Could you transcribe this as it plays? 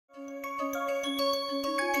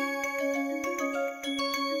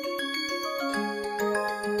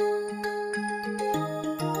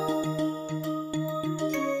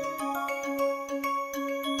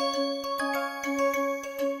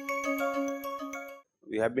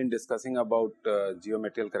we have been discussing about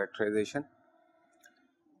geomaterial characterization,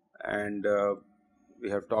 and we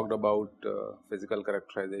have talked about physical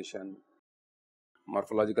characterization,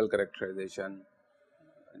 morphological characterization,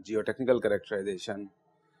 geotechnical characterization,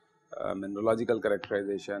 mineralogical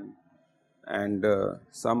characterization, and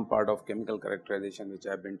some part of chemical characterization which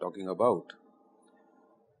I have been talking about.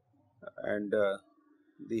 And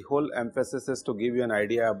the whole emphasis is to give you an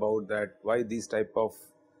idea about that why these type of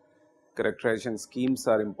characterization schemes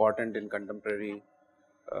are important in contemporary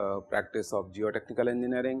practice of geotechnical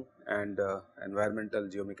engineering and environmental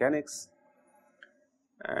geomechanics,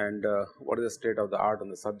 and what is the state of the art on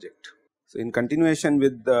the subject. So, in continuation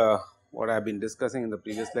with what I have been discussing in the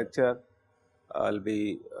previous lecture, I will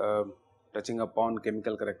be touching upon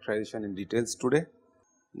chemical characterization in details today.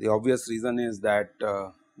 The obvious reason is that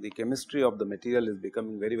the chemistry of the material is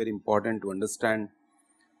becoming very important to understand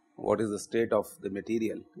what is the state of the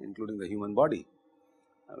material, including the human body,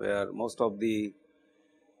 where most of the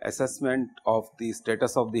assessment of the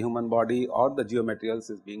status of the human body or the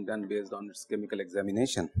geomaterials is being done based on its chemical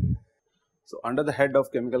examination. So, under the head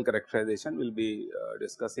of chemical characterization, we will be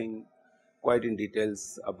discussing quite in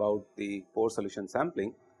details about the pore solution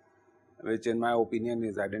sampling, which in my opinion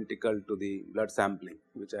is identical to the blood sampling,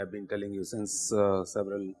 which I have been telling you since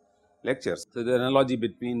several lectures. So, the analogy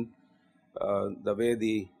between the way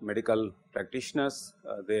the medical practitioners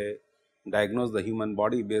they diagnose the human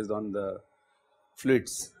body based on the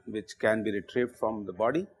fluids which can be retrieved from the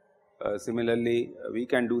body. Similarly, we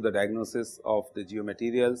can do the diagnosis of the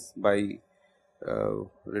geomaterials by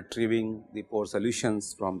retrieving the pore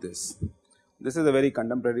solutions from this. This is a very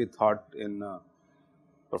contemporary thought in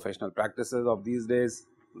professional practices of these days,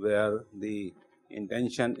 where the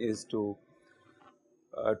intention is to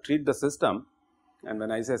treat the system, and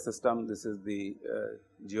when I say system, this is the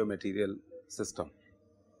geomaterial system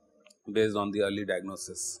based on the early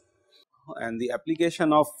diagnosis. And the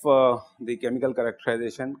application of the chemical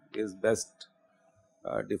characterization is best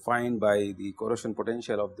defined by the corrosion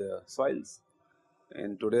potential of the soils.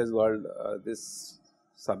 In today's world, this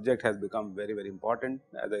subject has become very important,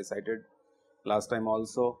 as I cited last time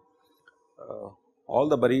also. All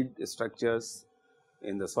the buried structures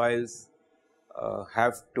in the soils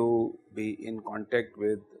have to be in contact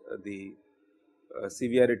with the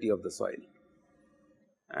severity of the soil,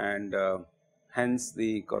 and hence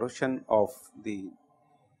the corrosion of the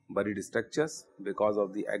buried structures because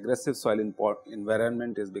of the aggressive soil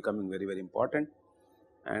environment is becoming very important,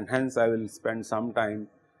 and hence I will spend some time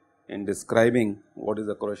in describing what is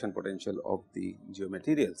the corrosion potential of the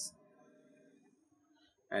geomaterials,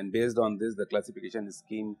 and based on this the classification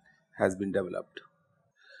scheme has been developed.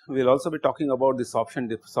 We will also be talking about the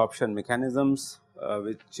sorption mechanisms,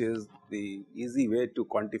 which is the easy way to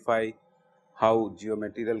quantify how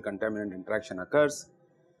geomaterial contaminant interaction occurs,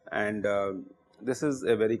 and this is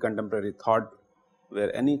a very contemporary thought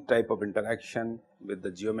where any type of interaction with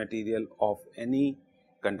the geomaterial of any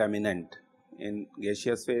contaminant in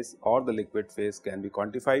gaseous phase or the liquid phase can be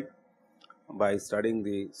quantified by studying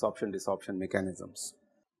the sorption desorption mechanisms.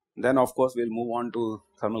 Then of course, we will move on to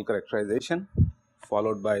thermal characterization,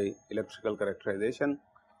 followed by electrical characterization,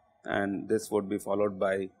 and this would be followed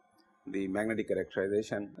by the magnetic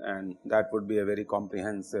characterization, and that would be a very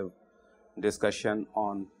comprehensive discussion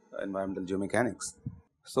on environmental geomechanics.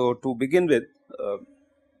 So, to begin with,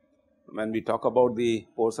 when we talk about the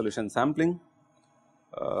pore solution sampling,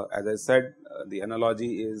 as I said, the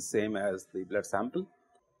analogy is same as the blood sample,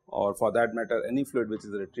 or for that matter any fluid which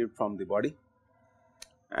is retrieved from the body,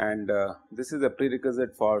 and this is a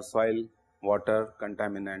prerequisite for soil water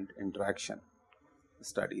contaminant interaction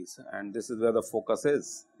studies, and this is where the focus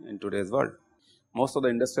is in today's world. Most of the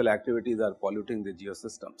industrial activities are polluting the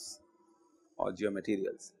geosystems or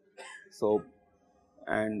geomaterials. So,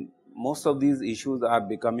 and most of these issues are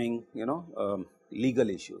becoming legal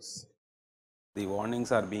issues. The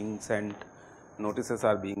warnings are being sent, notices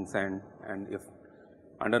are being sent, and if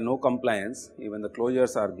under no compliance, even the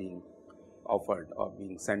closures are being offered or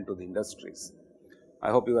being sent to the industries. I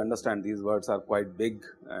hope you understand these words are quite big,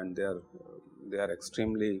 and they are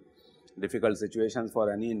extremely difficult situations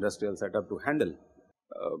for any industrial setup to handle.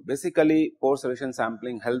 Basically, pore solution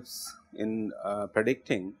sampling helps in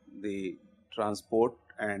predicting the transport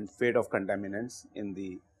and fate of contaminants in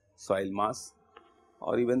the soil mass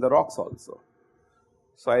or even the rocks also.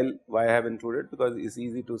 Soil, why I have included, because it is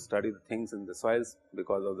easy to study the things in the soils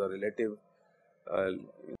because of the relative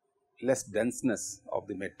less denseness of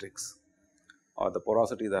the matrix, or the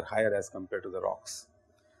porosities are higher as compared to the rocks.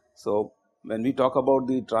 So, when we talk about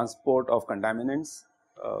the transport of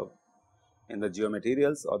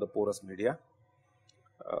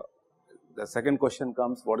the second question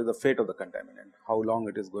comes, what is the fate of the contaminant, how long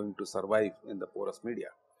it is going to survive in the porous media,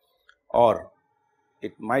 or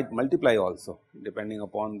it might multiply also depending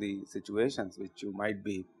upon the situations which you might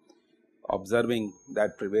be observing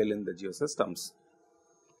that prevail in the geosystems.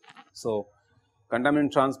 So,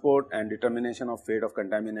 contaminant transport and determination of fate of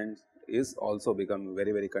contaminants is also become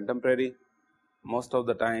very contemporary. Most of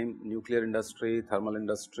the time nuclear industry,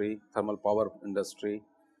 thermal power industry,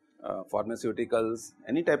 pharmaceuticals,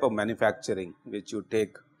 any type of manufacturing which you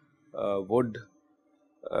take would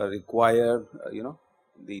require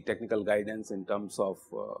the technical guidance in terms of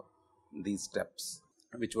these steps,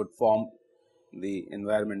 which would form the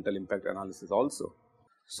environmental impact analysis also.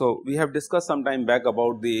 So, we have discussed some time back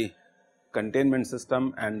about the containment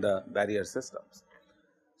system and the barrier systems.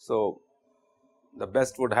 So, the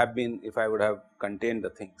best would have been if I would have contained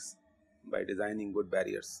the things by designing good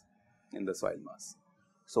barriers in the soil mass,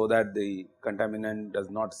 so that the contaminant does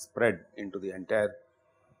not spread into the entire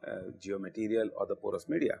geomaterial or the porous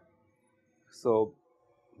media. So,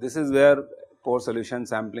 this is where pore solution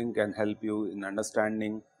sampling can help you in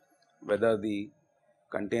understanding whether the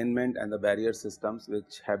containment and the barrier systems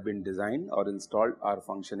which have been designed or installed are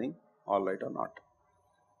functioning all right or not.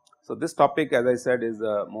 So, this topic, as I said, is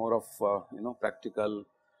more of practical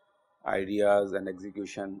ideas and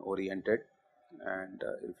execution oriented, and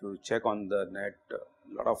if you check on the net,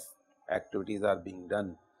 lot of activities are being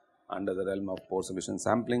done under the realm of pore solution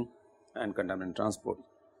sampling and contaminant transport.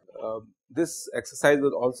 This exercise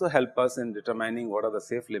will also help us in determining what are the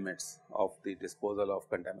safe limits of the disposal of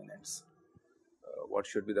contaminants. What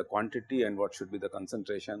should be the quantity and what should be the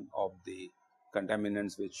concentration of the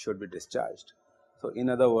contaminants which should be discharged. So, in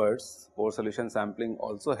other words, pore solution sampling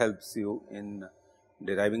also helps you in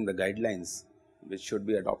deriving the guidelines which should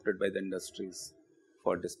be adopted by the industries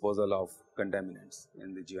for disposal of contaminants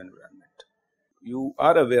in the geo-environment. You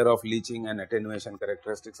are aware of leaching and attenuation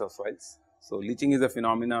characteristics of soils. So, leaching is a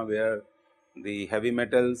phenomena where the heavy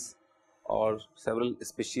metals or several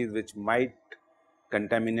species which might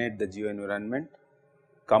contaminate the geo-environment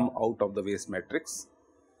come out of the waste matrix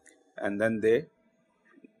and then they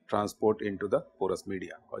transport into the porous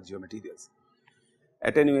media or geomaterials.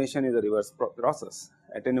 Attenuation is a reverse process.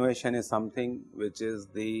 Attenuation is something which is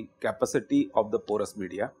the capacity of the porous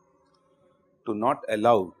media to not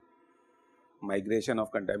allow migration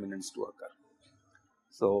of contaminants to occur.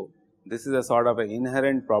 So, this is a sort of an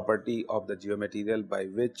inherent property of the geomaterial by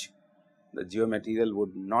which the geomaterial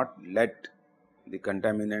would not let the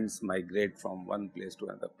contaminants migrate from one place to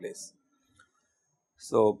another place.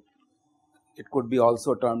 So, it could be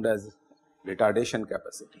also termed as retardation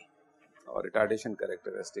capacity or retardation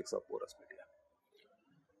characteristics of porous media.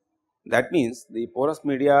 That means, the porous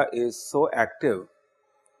media is so active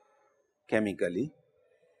chemically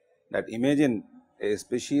that imagine a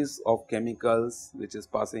species of chemicals which is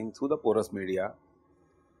passing through the porous media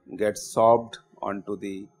gets sorbed onto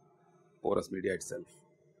the porous media itself.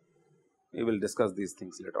 We will discuss these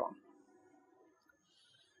things later on.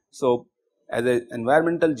 So, as an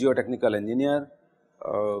environmental geotechnical engineer,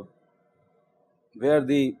 where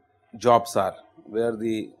the jobs are, where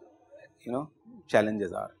the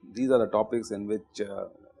challenges are, these are the topics in which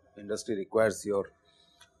industry requires your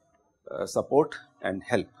support and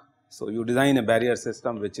help. So, you design a barrier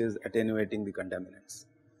system which is attenuating the contaminants,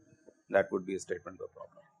 that would be a statement of the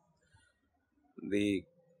problem. The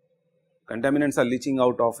contaminants are leaching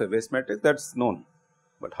out of a waste matrix, that is known,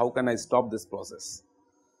 but how can I stop this process?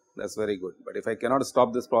 That is very good, but if I cannot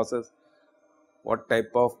stop this process, what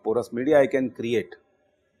type of porous media I can create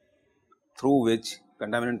through which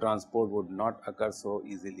contaminant transport would not occur so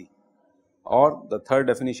easily. Or the third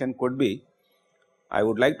definition could be, I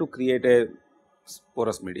would like to create a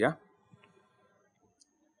porous media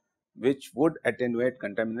which would attenuate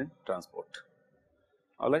contaminant transport.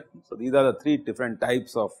 Alright. So, these are the three different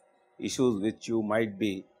types of issues which you might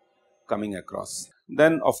be coming across.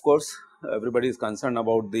 Then of course, everybody is concerned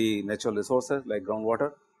about the natural resources like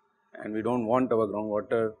groundwater, and we do not want our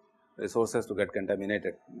groundwater resources to get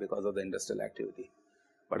contaminated because of the industrial activity,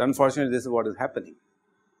 but unfortunately this is what is happening.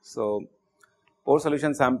 So, pore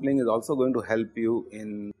solution sampling is also going to help you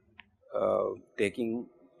in taking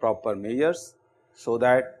proper measures so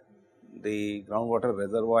that the groundwater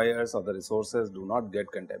reservoirs or the resources do not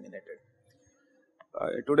get contaminated.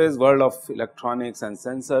 In today's world of electronics and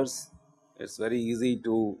sensors, it is very easy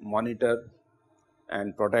to monitor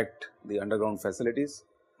and protect the underground facilities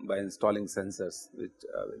by installing sensors, which we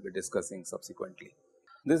will be discussing subsequently.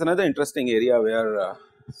 This is another interesting area where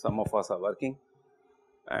some of us are working,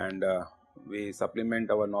 and we supplement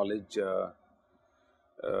our knowledge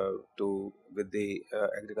with the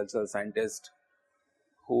agricultural scientists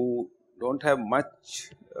who do not have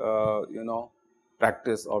much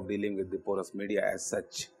practice of dealing with the porous media as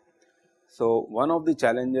such. So, one of the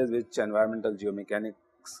challenges which environmental geomechanics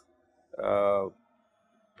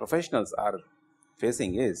professionals are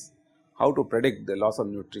facing is how to predict the loss of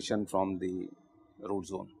nutrition from the root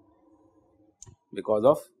zone because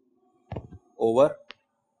of over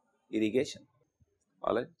irrigation.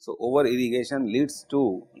 Alright. So, over irrigation leads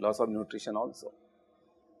to loss of nutrition also.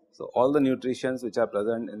 So, all the nutrients which are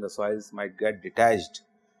present in the soils might get detached,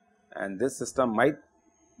 and this system might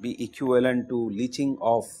be equivalent to leaching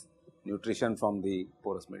of nutrition from the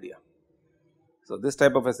porous media. So, this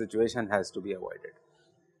type of a situation has to be avoided.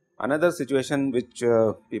 Another situation which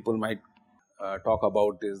people might talk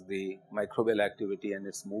about is the microbial activity and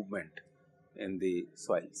its movement in the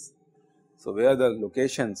soils. So, where the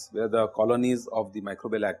locations where the colonies of the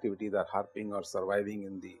microbial activities are harping or surviving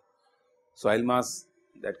in the soil mass,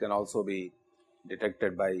 that can also be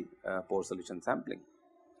detected by pore solution sampling.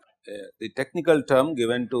 The technical term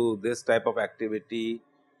given to this type of activity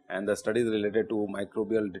and the studies related to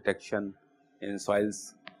microbial detection in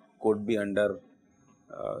soils could be under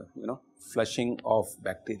flushing of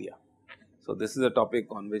bacteria. So, this is a topic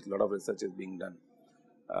on which a lot of research is being done.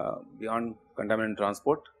 Beyond contaminant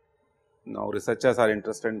transport, now researchers are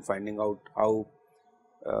interested in finding out how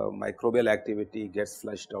microbial activity gets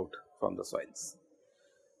flushed out from the soils.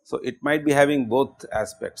 So, it might be having both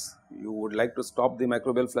aspects. You would like to stop the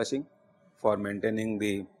microbial flushing for maintaining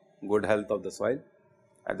the good health of the soil.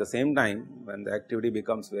 At the same time, when the activity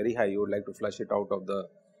becomes very high, you would like to flush it out of the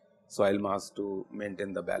soil mass to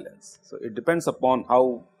maintain the balance. So, it depends upon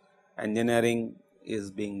how engineering is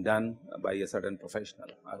being done by a certain professional.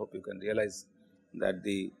 I hope you can realize that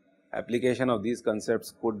the application of these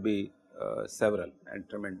concepts could be several and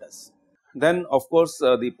tremendous. Then of course,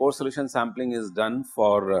 the pore solution sampling is done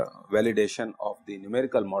for validation of the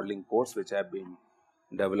numerical modeling cores which have been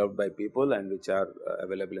developed by people and which are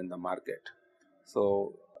available in the market.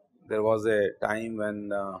 So, there was a time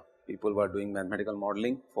when people were doing mathematical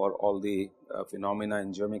modeling for all the phenomena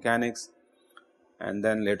in geomechanics, and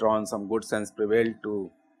then later on some good sense prevailed to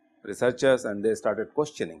researchers, and they started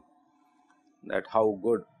questioning that how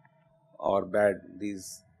good or bad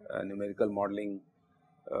these numerical modeling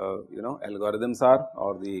algorithms are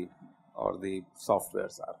or the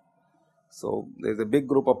softwares are. So, there is a big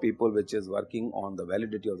group of people which is working on the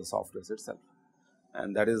validity of the softwares itself,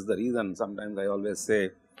 and that is the reason sometimes I always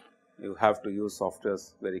say you have to use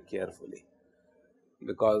softwares very carefully,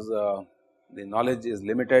 because the knowledge is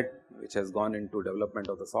limited which has gone into development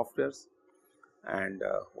of the softwares, and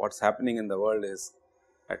what is happening in the world is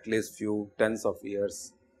at least few tens of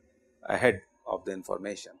years ahead of the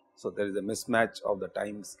information. So, there is a mismatch of the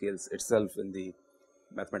time scales itself in the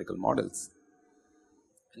mathematical models.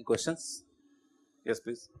 Any questions? Yes,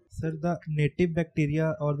 please. Sir, the native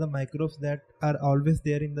bacteria or the microbes that are always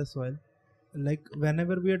there in the soil, like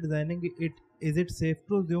whenever we are designing it, is it safe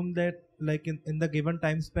to assume that like in the given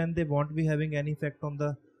time span they won't be having any effect on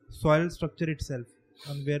the soil structure itself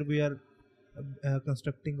on where we are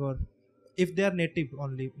constructing, or if they are native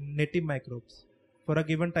only, native microbes for a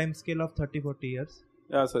given time scale of 30-40 years?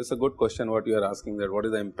 Yeah, so it's a good question what you are asking, that what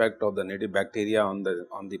is the impact of the native bacteria on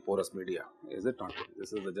the porous media, is it not?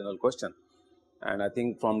 This is the general question, and I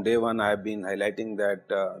think from day one I have been highlighting that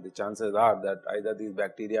the chances are that either these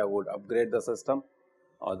bacteria would upgrade the system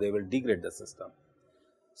or they will degrade the system.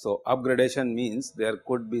 So, upgradation means there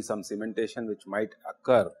could be some cementation which might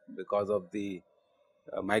occur because of the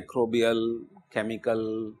microbial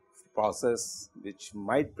chemical process which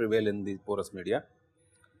might prevail in the porous media.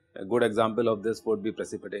 A good example of this would be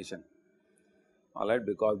precipitation, alright,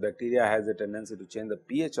 because bacteria has a tendency to change the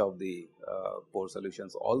pH of the pore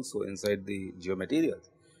solutions also inside the geomaterials,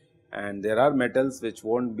 and there are metals which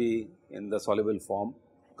will not be in the soluble form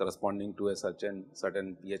corresponding to a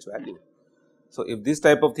certain pH value. So, if these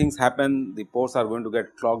type of things happen, the pores are going to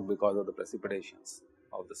get clogged because of the precipitations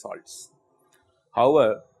of the salts.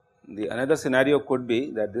 However, the another scenario could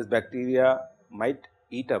be that this bacteria might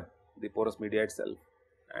eat up the porous media itself,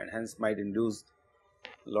 and hence might induce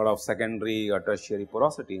a lot of secondary or tertiary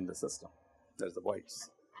porosity in the system. That is the voids.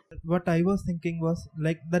 What I was thinking was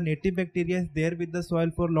like the native bacteria is there with the soil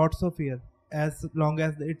for lots of years as long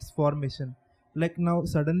as its formation. Like now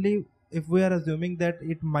suddenly if we are assuming that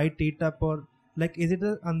it might eat up, or like is it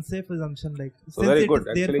an unsafe assumption, like So, since very it good.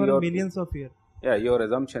 is there Actually, for millions of years? yeah, your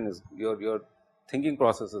assumption is your thinking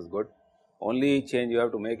process is good. Only change you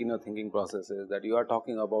have to make in your thinking process is that you are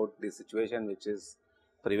talking about the situation which is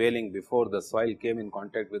prevailing before the soil came in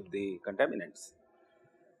contact with the contaminants,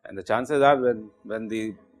 and the chances are when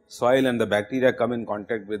the soil and the bacteria come in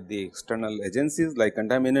contact with the external agencies like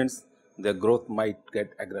contaminants, their growth might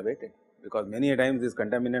get aggravated, because many a times these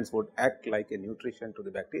contaminants would act like a nutrition to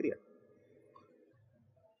the bacteria.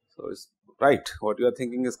 So, it is right, what you are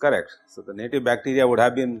thinking is correct. So, the native bacteria would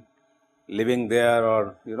have been living there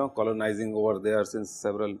or colonizing over there since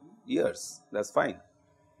several years, that is fine,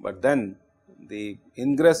 but then the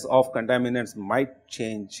ingress of contaminants might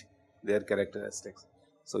change their characteristics.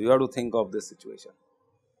 So, you have to think of this situation.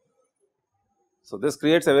 So, this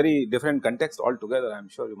creates a very different context altogether, I am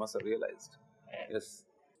sure you must have realized. Yes,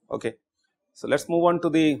 okay. So, let us move on to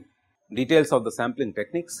the details of the sampling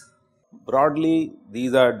techniques. Broadly,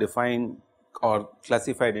 these are defined or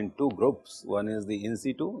classified in two groups. One is the in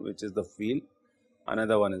situ, which is the field,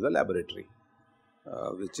 another one is the laboratory,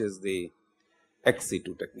 which is the ex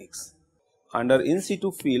situ techniques. Under in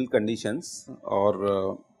situ field conditions,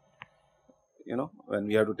 or when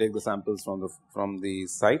we have to take the samples from the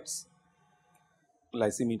sites,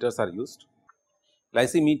 lysimeters are used.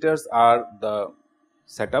 Lysimeters are the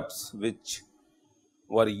setups which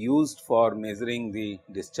were used for measuring the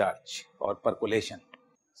discharge or percolation.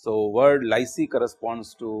 So, word lysi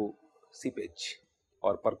corresponds to seepage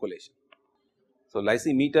or percolation. So,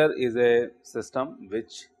 lysimeter is a system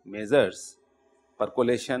which measures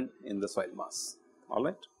percolation in the soil mass,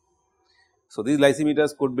 alright. So, these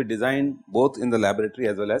lysimeters could be designed both in the laboratory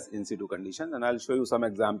as well as in situ conditions, and I will show you some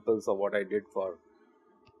examples of what I did for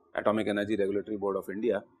Atomic Energy Regulatory Board of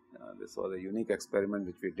India. This was a unique experiment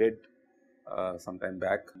which we did some time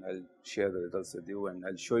back. I will share the results with you and I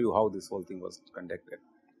will show you how this whole thing was conducted.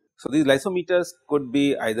 So, these lysimeters could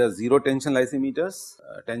be either zero tension lysimeters.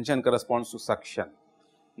 Tension corresponds to suction.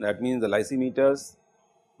 That means the lysimeters,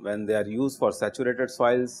 when they are used for saturated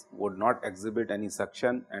soils, would not exhibit any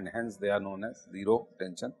suction, and hence they are known as zero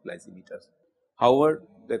tension lysimeters. However,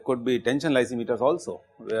 there could be tension lysimeters also,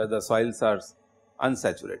 where the soils are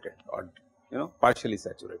unsaturated or partially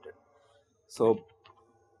saturated. So,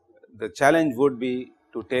 the challenge would be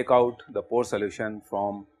to take out the pore solution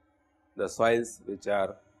from the soils which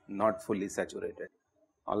are not fully saturated,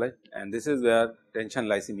 alright, and this is where tension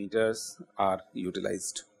lysimeters are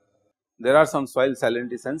utilized. There are some soil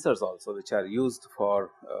salinity sensors also which are used for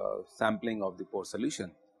sampling of the pore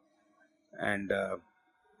solution, and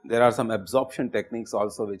there are some absorption techniques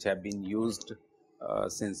also which have been used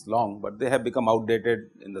since long, but they have become outdated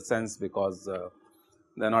in the sense because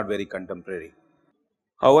they are not very contemporary.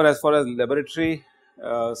 However, as far as laboratory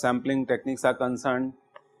sampling techniques are concerned,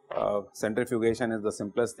 centrifugation is the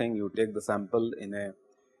simplest thing. You take the sample in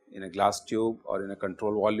a glass tube or in a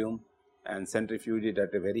control volume and centrifuge it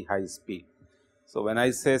at a very high speed. So, when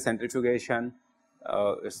I say centrifugation,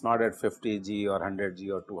 it is not at 50 G or 100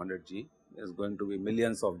 G or 200 G, it is going to be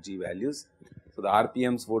millions of G values. So, the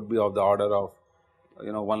RPMs would be of the order of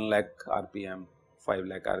 1 lakh RPM, 5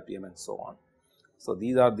 lakh RPM and so on. So,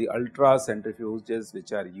 these are the ultra centrifuges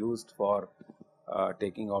which are used for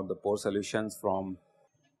taking out the pore solutions from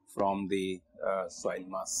the soil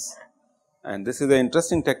mass, and this is an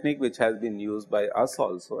interesting technique which has been used by us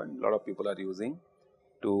also, and a lot of people are using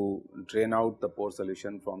to drain out the pore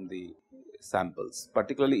solution from the samples,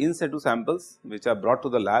 particularly in situ samples which are brought to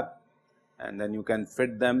the lab, and then you can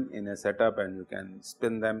fit them in a setup and you can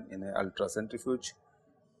spin them in a ultra centrifuge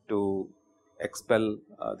to expel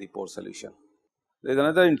the pore solution. There is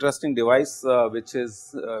another interesting device which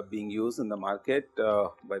is being used in the market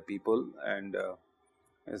by people, and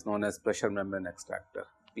is known as pressure membrane extractor,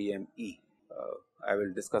 PME. I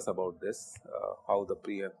will discuss about this, how the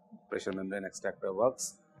pressure membrane extractor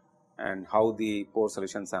works and how the pore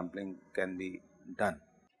solution sampling can be done.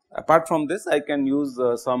 Apart from this, I can use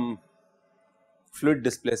some fluid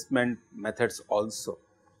displacement methods also,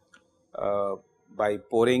 by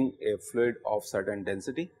pouring a fluid of certain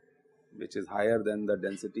density which is higher than the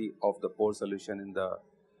density of the pore solution in the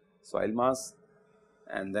soil mass,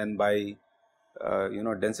 and then by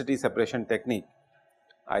density separation technique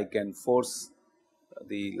I can force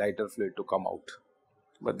the lighter fluid to come out,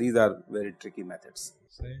 but these are very tricky methods.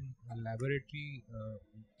 So, in a laboratory,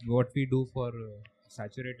 what we do for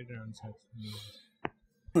saturated and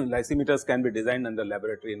unsaturated? Lysimeters can be designed in the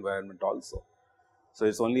laboratory environment also. So, it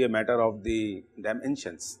is only a matter of the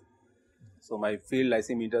dimensions. So, my field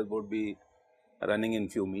lysimeters would be running in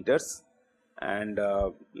few meters, and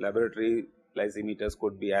laboratory lysimeters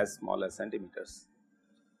could be as small as centimeters.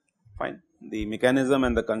 Fine. The mechanism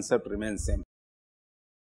and the concept remains same.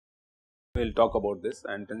 We will talk about this,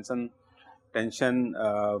 and tension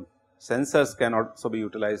sensors can also be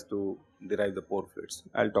utilized to derive the pore fluids.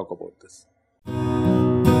 I will talk about this.